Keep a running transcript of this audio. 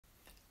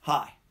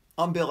Hi,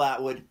 I'm Bill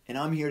Atwood, and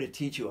I'm here to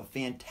teach you a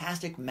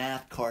fantastic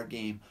math card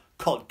game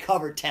called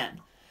Cover 10.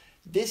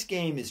 This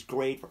game is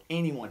great for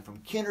anyone from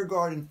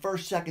kindergarten,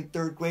 first, second,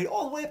 third grade,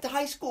 all the way up to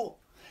high school.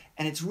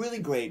 And it's really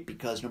great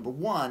because, number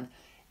one,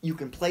 you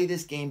can play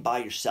this game by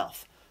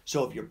yourself.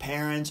 So if your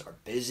parents are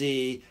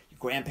busy, your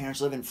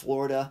grandparents live in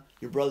Florida,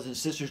 your brothers and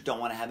sisters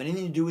don't want to have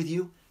anything to do with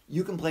you,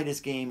 you can play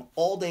this game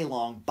all day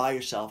long by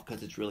yourself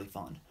because it's really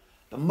fun.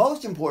 The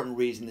most important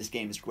reason this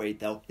game is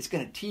great, though, it's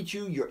going to teach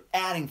you your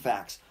adding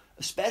facts,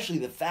 especially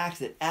the facts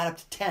that add up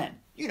to 10.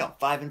 You know,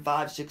 5 and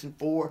 5, 6 and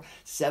 4,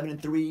 7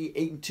 and 3,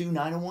 8 and 2,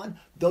 9 and 1.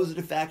 Those are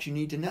the facts you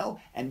need to know,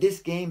 and this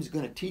game is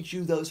going to teach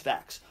you those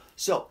facts.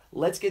 So,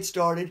 let's get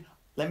started.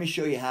 Let me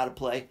show you how to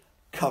play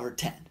Cover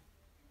 10.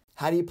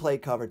 How do you play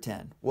Cover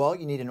 10? Well,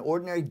 you need an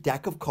ordinary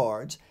deck of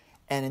cards,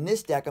 and in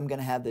this deck I'm going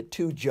to have the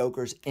 2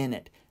 jokers in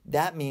it.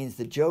 That means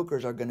the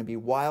jokers are going to be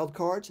wild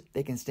cards.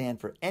 They can stand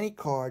for any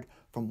card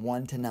from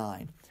 1 to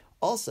 9.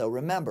 Also,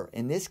 remember,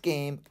 in this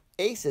game,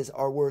 aces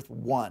are worth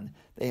 1.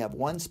 They have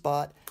 1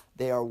 spot.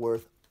 They are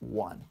worth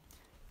 1.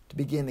 To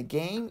begin the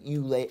game,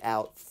 you lay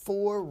out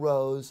 3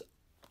 rows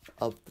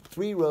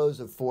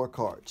of 4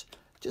 cards,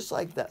 just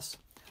like this.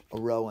 A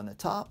row on the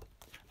top,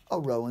 a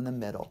row in the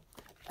middle,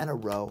 and a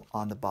row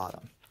on the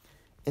bottom.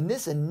 In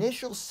this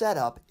initial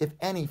setup, if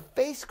any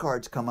face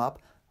cards come up,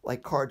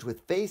 like cards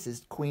with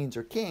faces, queens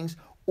or kings,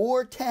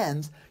 or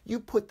 10s, you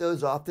put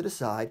those off to the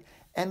side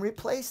and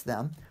replace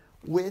them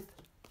with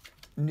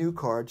new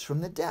cards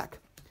from the deck.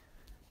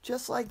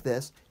 Just like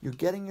this, you're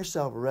getting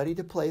yourself ready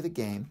to play the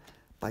game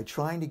by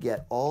trying to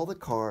get all the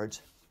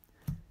cards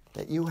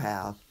that you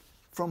have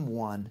from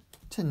 1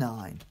 to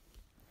 9.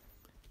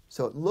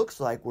 So it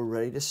looks like we're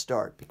ready to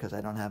start because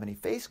I don't have any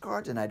face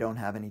cards and I don't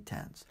have any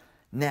 10s.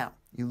 Now,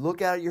 you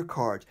look at your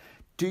cards.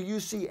 Do you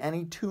see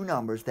any 2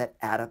 numbers that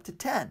add up to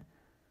 10?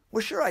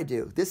 Well, sure I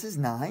do. This is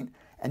 9,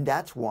 and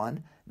that's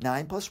 1.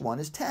 9 plus 1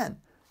 is 10.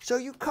 So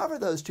you cover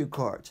those 2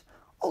 cards.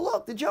 Oh,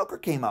 look, the joker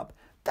came up.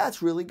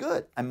 That's really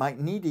good. I might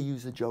need to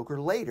use the joker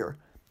later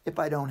if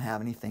I don't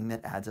have anything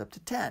that adds up to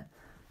 10.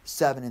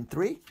 7 and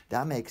 3,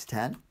 that makes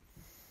 10.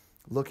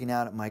 Looking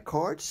out at my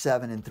cards,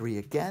 7 and 3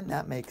 again,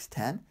 that makes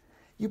 10.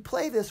 You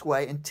play this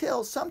way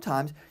until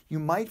sometimes you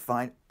might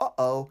find,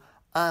 uh-oh,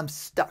 I'm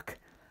stuck.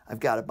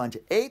 I've got a bunch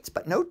of 8s,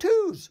 but no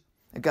 2s.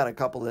 I've got a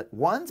couple of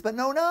 1s, but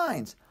no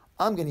 9s.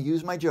 I'm going to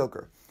use my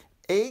joker.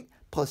 8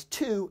 plus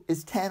 2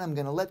 is 10. I'm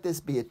going to let this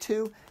be a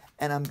 2,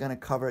 and I'm going to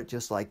cover it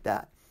just like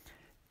that.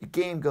 The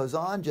game goes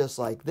on just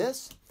like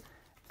this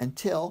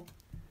until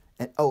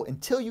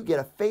you get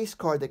a face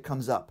card that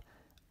comes up,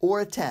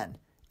 or a 10.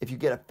 If you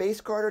get a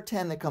face card or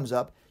 10 that comes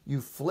up, you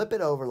flip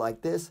it over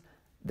like this.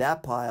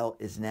 That pile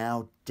is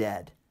now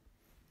dead.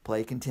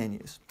 Play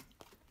continues.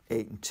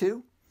 8 and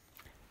 2,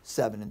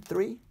 7 and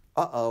 3.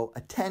 Uh-oh,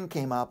 a 10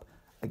 came up.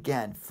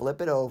 Again,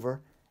 flip it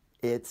over.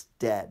 It's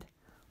dead.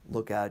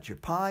 Look out at your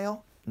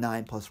pile.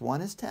 9 plus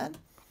 1 is 10.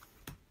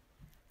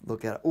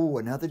 Look at,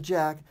 another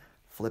jack.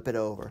 Flip it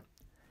over.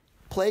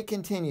 Play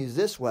continues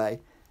this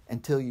way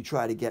until you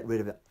try to get rid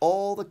of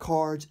all the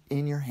cards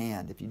in your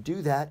hand. If you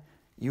do that,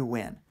 you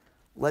win.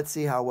 Let's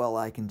see how well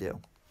I can do.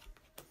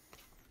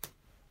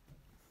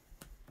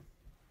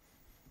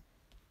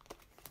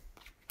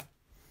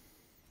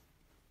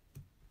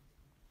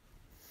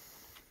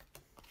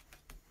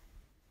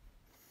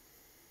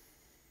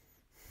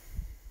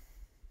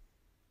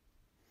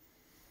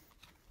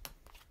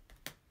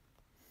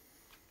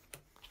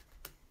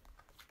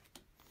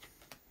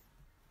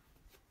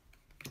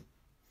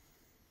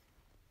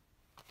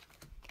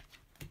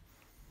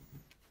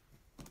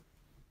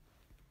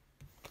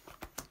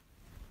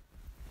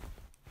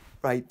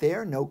 Right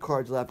there, no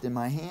cards left in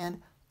my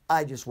hand.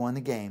 I just won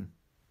the game.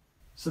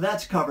 So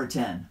that's Cover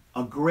 10,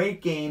 a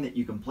great game that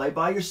you can play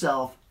by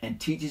yourself and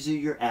teaches you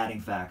your adding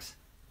facts.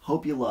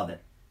 Hope you love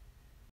it.